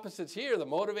polar opposites here, the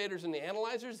motivators and the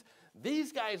analyzers,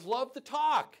 these guys love to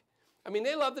talk. I mean,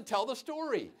 they love to tell the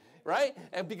story, right?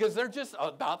 And because they're just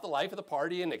about the life of the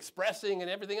party and expressing and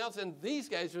everything else. And these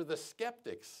guys are the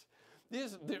skeptics.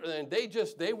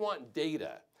 They want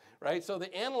data, right? So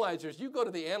the analyzers, you go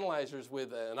to the analyzers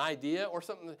with an idea or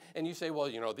something, and you say,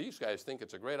 well, these guys think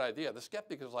it's a great idea. The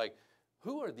skeptic is like,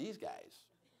 who are these guys?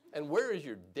 And where is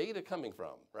your data coming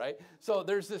from, right? So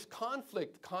there's this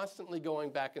conflict constantly going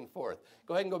back and forth.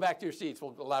 Go ahead and go back to your seats.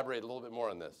 We'll elaborate a little bit more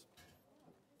on this.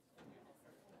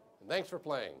 And thanks for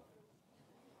playing.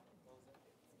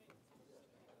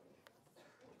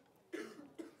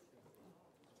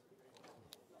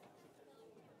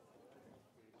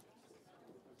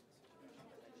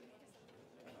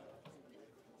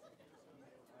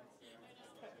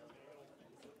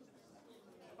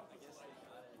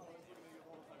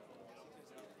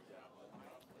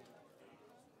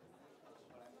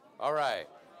 All right.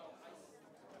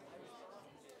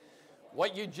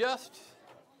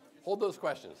 Hold those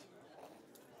questions.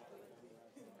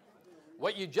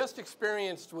 What you just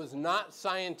experienced was not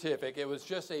scientific. It was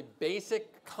just a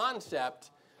basic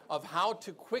concept of how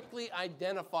to quickly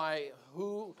identify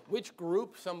which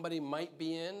group somebody might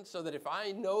be in, so that if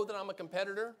I know that I'm a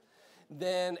competitor,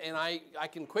 and I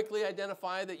can quickly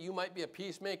identify that you might be a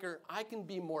peacemaker, I can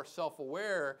be more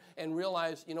self-aware and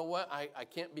realize, you know what, I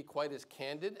can't be quite as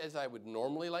candid as I would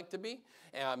normally like to be.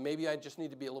 Maybe I just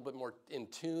need to be a little bit more in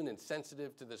tune and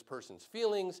sensitive to this person's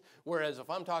feelings, whereas if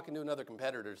I'm talking to another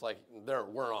competitor, it's like,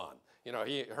 we're on.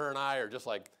 Her and I are just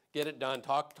like, get it done,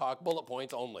 talk, bullet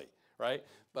points only, right?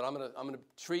 But I'm gonna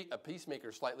treat a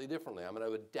peacemaker slightly differently. I'm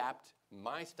gonna adapt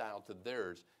my style to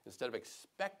theirs instead of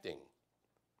expecting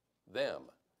them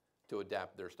to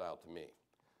adapt their style to me.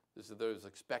 This is those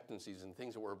expectancies and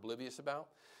things that we're oblivious about.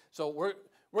 So we're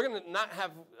going to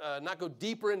not go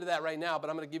deeper into that right now, but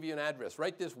I'm going to give you an address.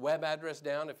 Write this web address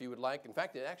down if you would like. In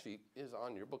fact, it actually is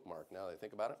on your bookmark now that I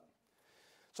think about it.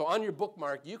 So on your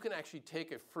bookmark, you can actually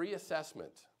take a free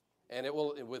assessment, and it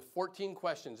will, with 14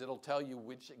 questions, it'll tell you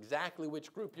exactly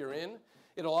which group you're in.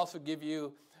 It'll also give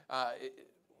you, I'm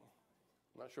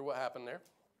not sure what happened there.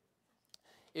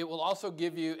 It will also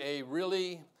give you a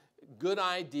really good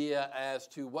idea as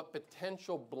to what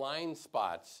potential blind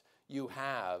spots you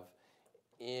have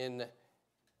in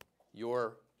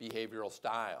your behavioral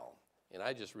style. And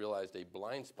I just realized a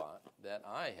blind spot that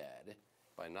I had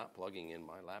by not plugging in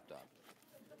my laptop.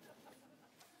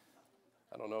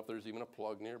 I don't know if there's even a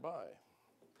plug nearby.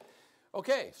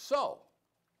 Okay, so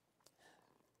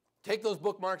take those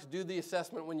bookmarks, do the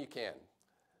assessment when you can.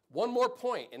 One more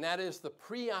point, and that is the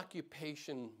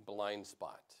preoccupation blind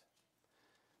spot.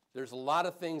 There's a lot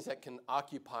of things that can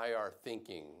occupy our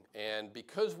thinking, and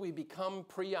because we become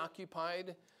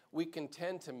preoccupied, we can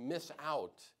tend to miss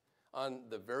out on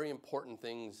the very important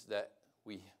things that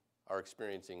we are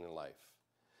experiencing in life.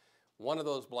 One of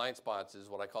those blind spots is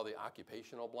what I call the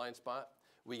occupational blind spot.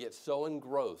 We get so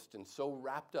engrossed and so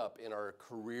wrapped up in our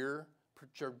career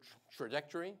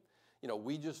trajectory.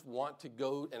 We just want to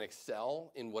go and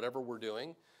excel in whatever we're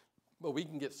doing, but we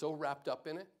can get so wrapped up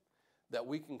in it that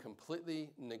we can completely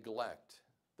neglect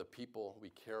the people we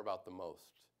care about the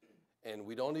most. And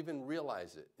we don't even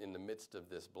realize it in the midst of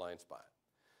this blind spot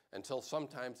until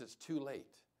sometimes it's too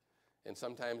late. And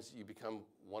sometimes you become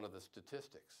one of the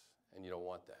statistics, and you don't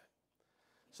want that.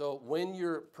 So when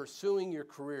you're pursuing your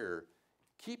career,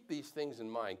 keep these things in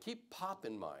mind. Keep pop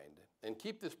in mind, and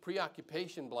keep this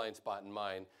preoccupation blind spot in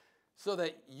mind, so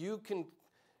that you can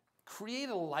create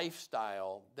a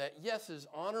lifestyle that, yes, is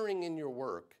honoring in your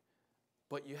work,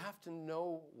 but you have to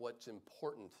know what's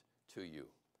important to you.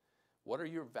 What are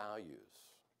your values?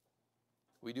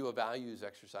 We do a values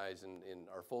exercise in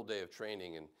our full day of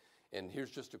training, and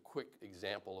here's just a quick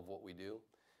example of what we do.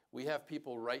 We have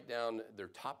people write down their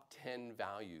top 10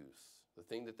 values, the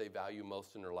thing that they value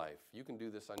most in their life. You can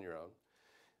do this on your own.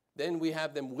 Then we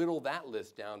have them whittle that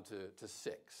list down to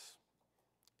 6.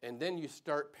 And then you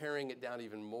start paring it down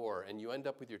even more, and you end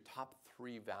up with your top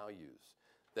 3 values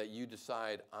that you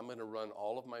decide, I'm going to run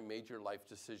all of my major life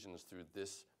decisions through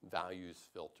this values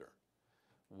filter.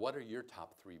 what are your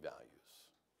top 3 values?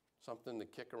 Something to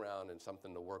kick around and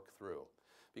something to work through.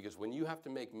 Because when you have to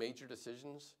make major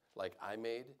decisions like I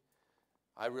made,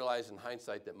 I realized in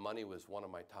hindsight that money was one of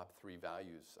my top 3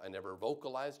 values. I never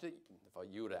vocalized it. If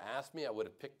you would have asked me, I would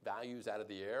have picked values out of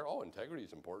the air. Oh, integrity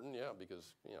is important, yeah,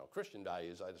 because Christian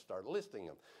values, I just started listing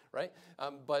them, right?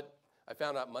 But I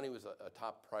found out money was a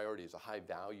top priority, is a high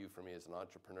value for me as an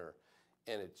entrepreneur,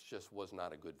 and it just was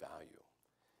not a good value.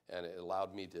 And it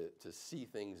allowed me to see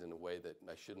things in a way that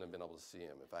I shouldn't have been able to see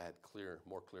them if I had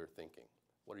more clear thinking.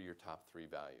 What are your top 3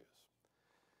 values?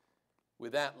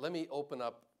 With that, let me open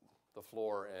up the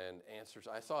floor and answers.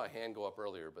 I saw a hand go up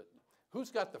earlier, but who's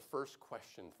got the first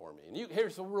question for me? And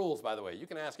here's the rules, by the way. You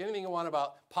can ask anything you want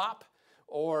about pop,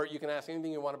 or you can ask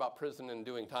anything you want about prison and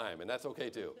doing time, and that's okay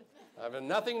too. I have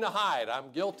nothing to hide.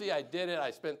 I'm guilty. I did it.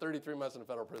 I spent 33 months in a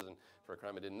federal prison for a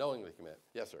crime I didn't knowingly commit.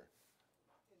 Yes, sir.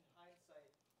 In hindsight,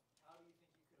 how do you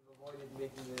think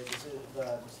you could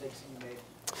have avoided making the mistakes that you made?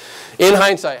 In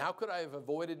hindsight, how could I have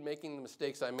avoided making the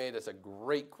mistakes I made? That's a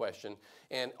great question.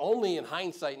 And only in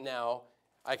hindsight now,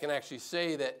 I can actually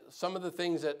say that some of the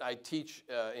things that I teach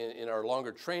in our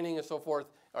longer training and so forth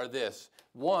are this.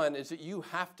 One is that you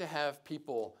have to have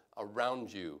people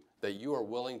around you that you are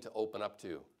willing to open up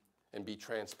to and be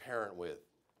transparent with.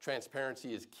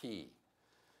 Transparency is key.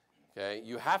 Okay?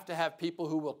 You have to have people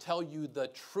who will tell you the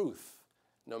truth,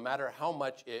 no matter how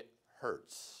much it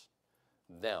hurts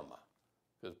them.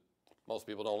 Because most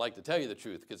people don't like to tell you the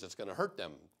truth because it's going to hurt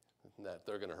them, that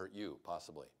they're going to hurt you,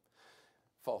 possibly.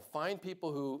 So find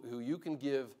people who you can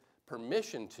give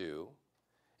permission to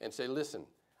and say, listen,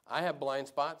 I have blind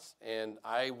spots, and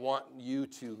I want you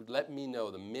to let me know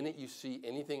the minute you see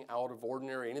anything out of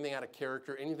ordinary, anything out of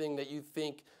character, anything that you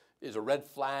think is a red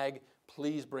flag,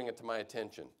 please bring it to my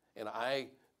attention. And I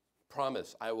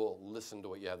promise I will listen to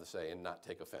what you have to say and not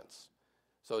take offense.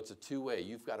 So it's a two-way.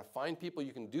 You've got to find people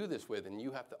you can do this with, and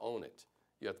you have to own it.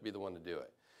 You have to be the one to do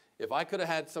it. If I could have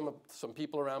had some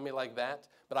people around me like that,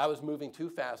 but I was moving too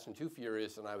fast and too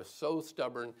furious, and I was so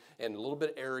stubborn and a little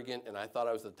bit arrogant, and I thought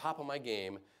I was at the top of my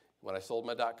game when I sold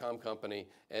my .com company,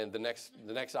 and the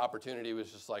next opportunity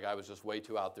was just like I was just way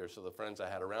too out there, so the friends I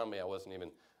had around me I wasn't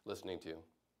even listening to.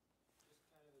 Just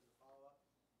kind of as a follow-up,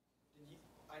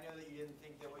 I know that you didn't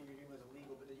think that what you were doing was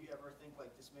illegal, but did you ever think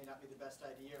like this may not be the best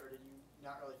idea, or did you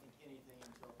not really think anything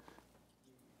until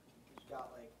you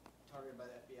got like targeted by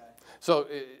the FBI? So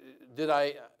did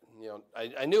I,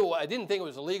 I knew, I didn't think it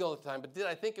was illegal at the time, but did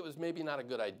I think it was maybe not a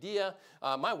good idea?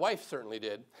 My wife certainly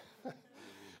did.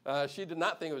 She did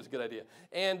not think it was a good idea.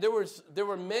 And there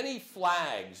were many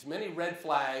flags, many red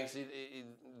flags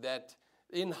that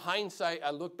in hindsight,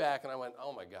 I look back and I went,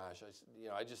 oh my gosh,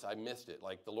 I missed it.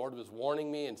 Like the Lord was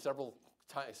warning me in several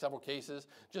cases.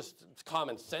 Just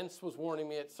common sense was warning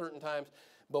me at certain times.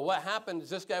 But what happened is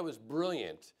this guy was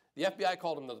brilliant. The FBI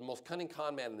called him the most cunning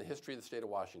con man in the history of the state of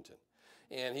Washington.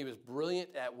 And he was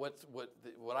brilliant at what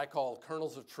I call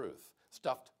kernels of truth,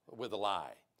 stuffed with a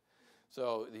lie.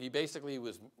 So he basically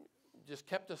just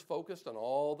kept us focused on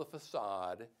all the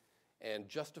facade and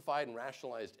justified and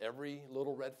rationalized every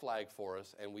little red flag for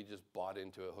us, and we just bought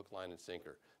into it hook, line, and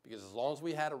sinker. Because as long as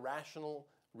we had a rational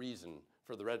reason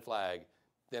for the red flag,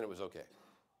 then it was okay.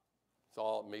 It's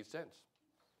all made sense.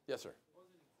 Yes, sir? What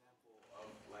was an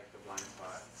example of like the blind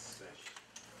spots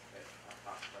that I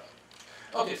talked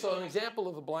about? Okay, so an example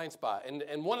of a blind spot,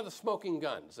 and one of the smoking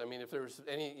guns. I mean, if there's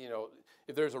any,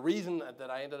 if there's a reason that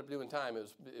I ended up doing time,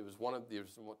 it was one of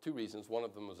there's two reasons. One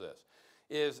of them was this: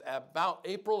 is about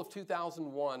April of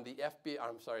 2001, the FBI,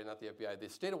 I'm sorry, not the FBI, the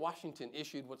state of Washington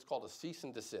issued what's called a cease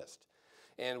and desist,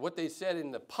 and what they said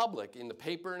in the public, in the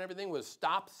paper and everything, was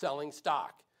stop selling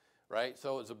stock, right?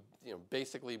 So it was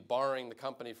basically barring the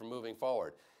company from moving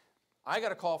forward. I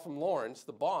got a call from Lawrence,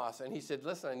 the boss, and he said,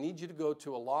 listen, I need you to go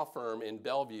to a law firm in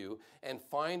Bellevue and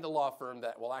find a law firm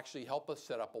that will actually help us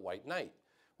set up a white knight.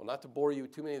 Well, not to bore you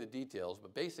with too many of the details,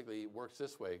 but basically it works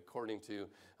this way, according to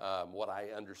what I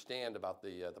understand about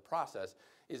the process,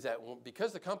 is that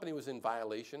because the company was in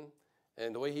violation,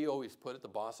 and the way he always put it, the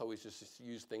boss always just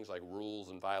used things like rules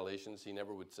and violations. He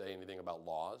never would say anything about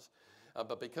laws.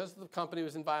 But because the company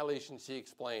was in violations, he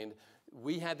explained,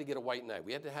 we had to get a white knight.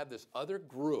 We had to have this other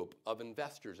group of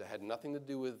investors that had nothing to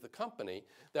do with the company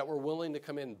that were willing to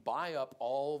come in, buy up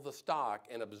all the stock,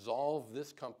 and absolve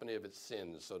this company of its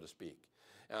sins, so to speak.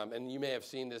 And you may have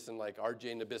seen this in like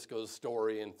R.J. Nabisco's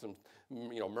story and some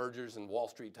mergers and Wall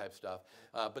Street type stuff.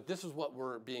 But this is what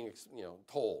we're being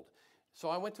told. So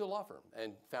I went to a law firm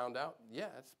and found out, yeah,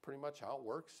 that's pretty much how it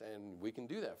works, and we can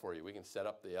do that for you. We can set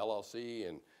up the LLC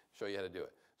and show you how to do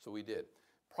it. So we did.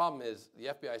 Problem is, the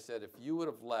FBI said if you would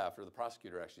have left, or the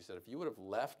prosecutor actually said, if you would have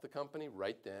left the company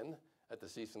right then at the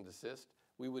cease and desist,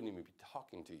 we wouldn't even be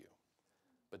talking to you.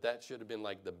 But that should have been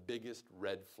like the biggest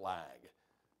red flag.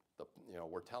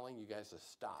 We're telling you guys to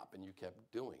stop, and you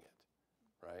kept doing it,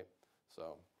 right?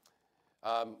 So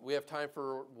we have time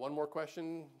for one more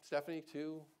question. Stephanie,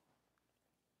 two?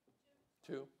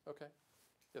 Two? Okay.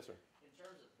 Yes, sir. In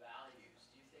terms of values,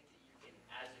 do you think that you can,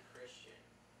 as a Christian,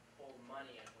 hold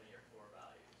money as one of your core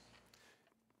values?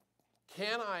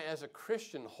 Can I, as a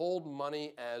Christian, hold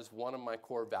money as one of my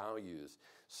core values?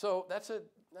 So that's a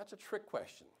trick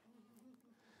question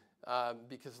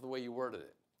because of the way you worded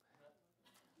it.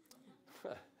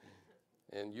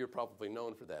 And you're probably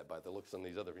known for that by the looks on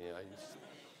these other,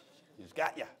 he's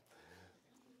got you.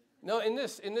 No, in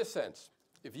this sense,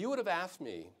 if you would have asked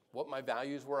me what my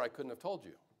values were, I couldn't have told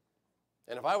you.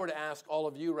 And if I were to ask all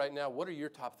of you right now, what are your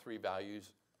top 3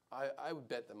 values, I would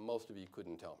bet that most of you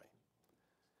couldn't tell me.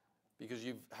 Because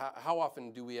how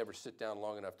often do we ever sit down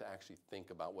long enough to actually think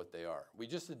about what they are? We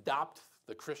just adopt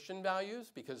the Christian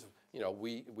values because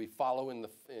we follow in the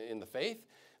faith,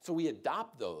 so we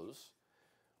adopt those.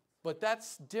 But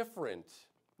that's different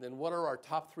than what are our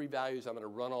top 3 values I'm going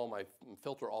to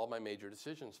filter all my major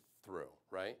decisions through,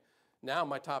 right? Now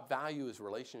my top value is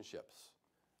relationships.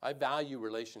 I value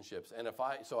relationships, and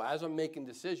so as I'm making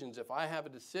decisions, if I have a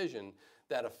decision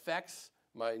that affects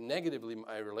negatively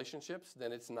my relationships,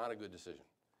 then it's not a good decision.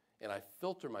 And I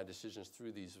filter my decisions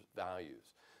through these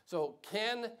values. So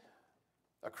can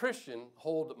a Christian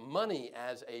hold money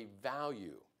as a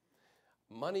value?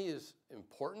 Money is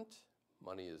important.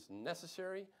 Money is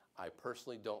necessary. I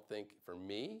personally don't think, for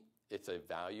me, it's a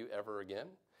value ever again.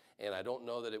 And I don't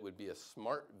know that it would be a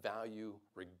smart value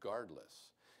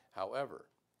regardless. However,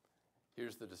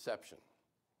 here's the deception.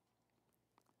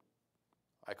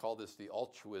 I call this the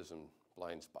altruism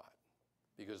blind spot,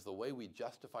 because the way we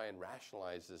justify and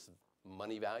rationalize this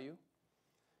money value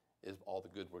is all the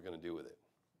good we're going to do with it.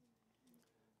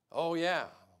 Oh yeah,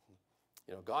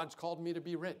 God's called me to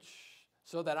be rich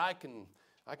so that I can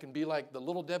be like the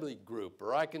Little Debbie group,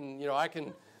 or I can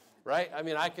right?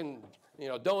 I can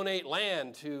donate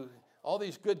land to all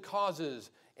these good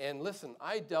causes. And listen,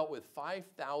 I dealt with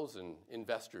 5,000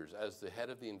 investors as the head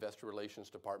of the investor relations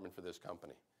department for this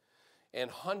company. And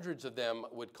hundreds of them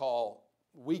would call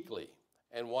weekly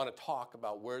and want to talk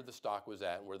about where the stock was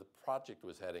at and where the project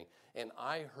was heading. And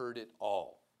I heard it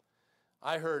all.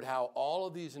 I heard how all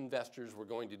of these investors were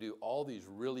going to do all these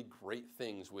really great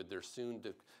things with their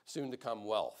soon-to-come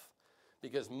wealth,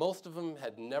 because most of them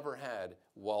had never had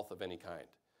wealth of any kind.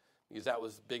 Because that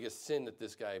was the biggest sin that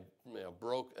this guy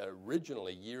broke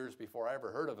originally, years before I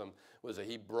ever heard of him, was that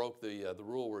he broke the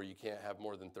rule where you can't have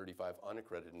more than 35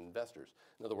 unaccredited investors.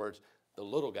 In other words, the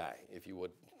little guy, if you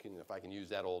would, if I can use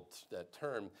that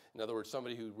term. In other words,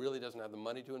 somebody who really doesn't have the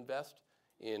money to invest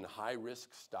in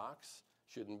high-risk stocks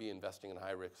shouldn't be investing in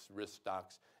high-risk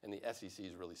stocks, and the SEC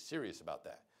is really serious about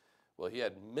that. Well, he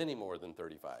had many more than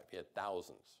 35. He had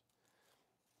thousands.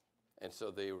 And so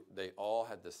they all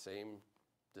had the same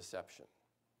deception.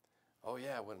 Oh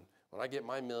yeah, when I get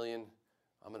my million,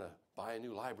 I'm going to buy a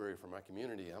new library for my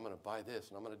community. I'm going to buy this,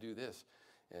 and I'm going to do this.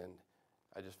 And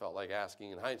I just felt like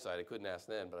asking, in hindsight, I couldn't ask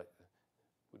then, but I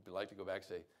would like to go back and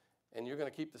say, and you're going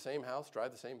to keep the same house,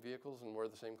 drive the same vehicles, and wear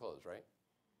the same clothes, right?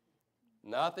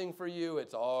 Nothing for you.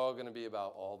 It's all going to be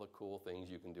about all the cool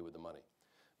things you can do with the money.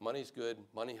 Money's good.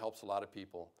 Money helps a lot of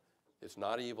people. It's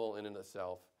not evil in and of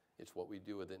itself. It's what we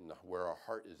do with it and where our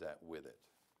heart is at with it.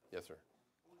 Yes, sir?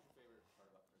 What was your favorite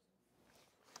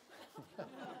part about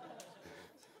prison?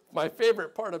 My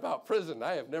favorite part about prison,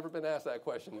 I have never been asked that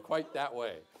question quite that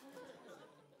way.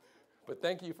 But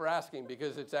thank you for asking,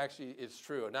 because it's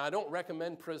true. Now, I don't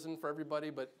recommend prison for everybody,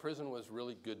 but prison was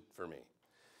really good for me.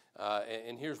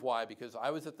 And here's why. Because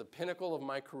I was at the pinnacle of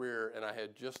my career, and I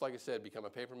had, just like I said, become a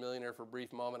paper millionaire for a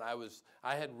brief moment.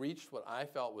 I had reached what I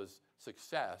felt was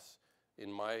success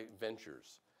in my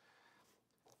ventures.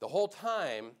 The whole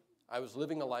time, I was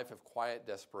living a life of quiet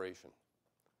desperation.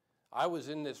 I was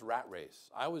in this rat race.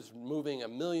 I was moving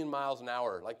 1,000,000 miles an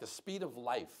hour, like the speed of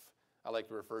life, I like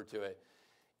to refer to it.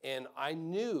 And I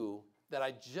knew that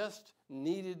I just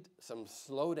needed some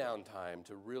slowdown time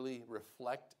to really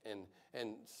reflect and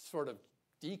sort of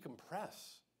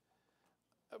decompress.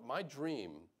 My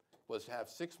dream was to have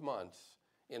 6 months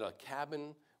in a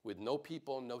cabin with no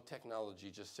people, no technology,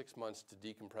 just 6 months to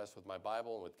decompress with my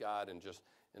Bible and with God and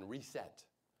reset.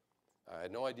 I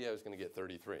had no idea I was going to get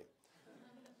 33.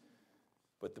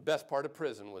 But the best part of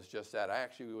prison was just that. I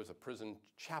actually was a prison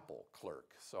chapel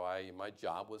clerk. So my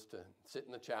job was to sit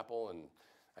in the chapel and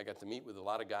I got to meet with a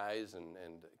lot of guys and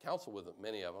counsel with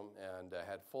many of them, and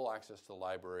had full access to the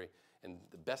library. And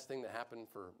the best thing that happened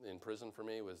in prison for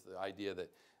me was the idea that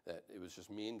it was just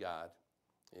me and God,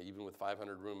 even with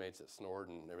 500 roommates that snored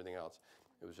and everything else.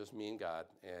 It was just me and God,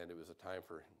 and it was a time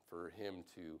for him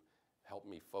to help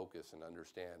me focus and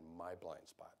understand my blind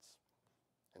spots.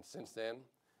 And since then,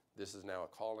 this is now a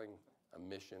calling, a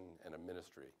mission, and a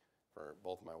ministry for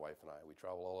both my wife and I. We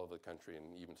travel all over the country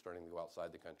and even starting to go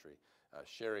outside the country,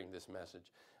 sharing this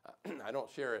message. I don't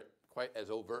share it quite as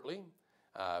overtly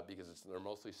because they're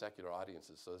mostly secular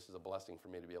audiences, so this is a blessing for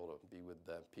me to be able to be with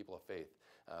the people of faith.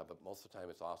 But most of the time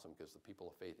it's awesome because the people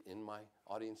of faith in my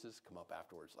audiences come up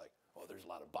afterwards like, oh, there's a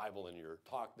lot of Bible in your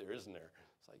talk there, isn't there?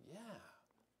 It's like, yeah,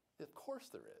 of course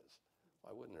there is.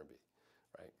 Why wouldn't there be,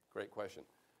 right? Great question.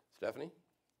 Stephanie?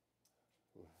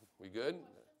 We good?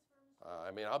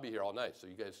 I mean, I'll be here all night, so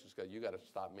you guys you got to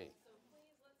stop me. So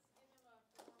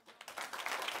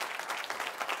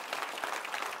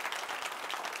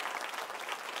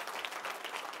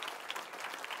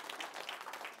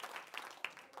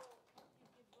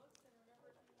please, let's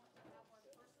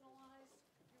give him a warm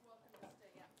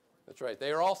That's right.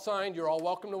 They are all signed. You're all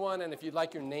welcome to one, and if you'd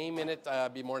like your name in it,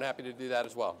 I'd be more than happy to do that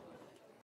as well.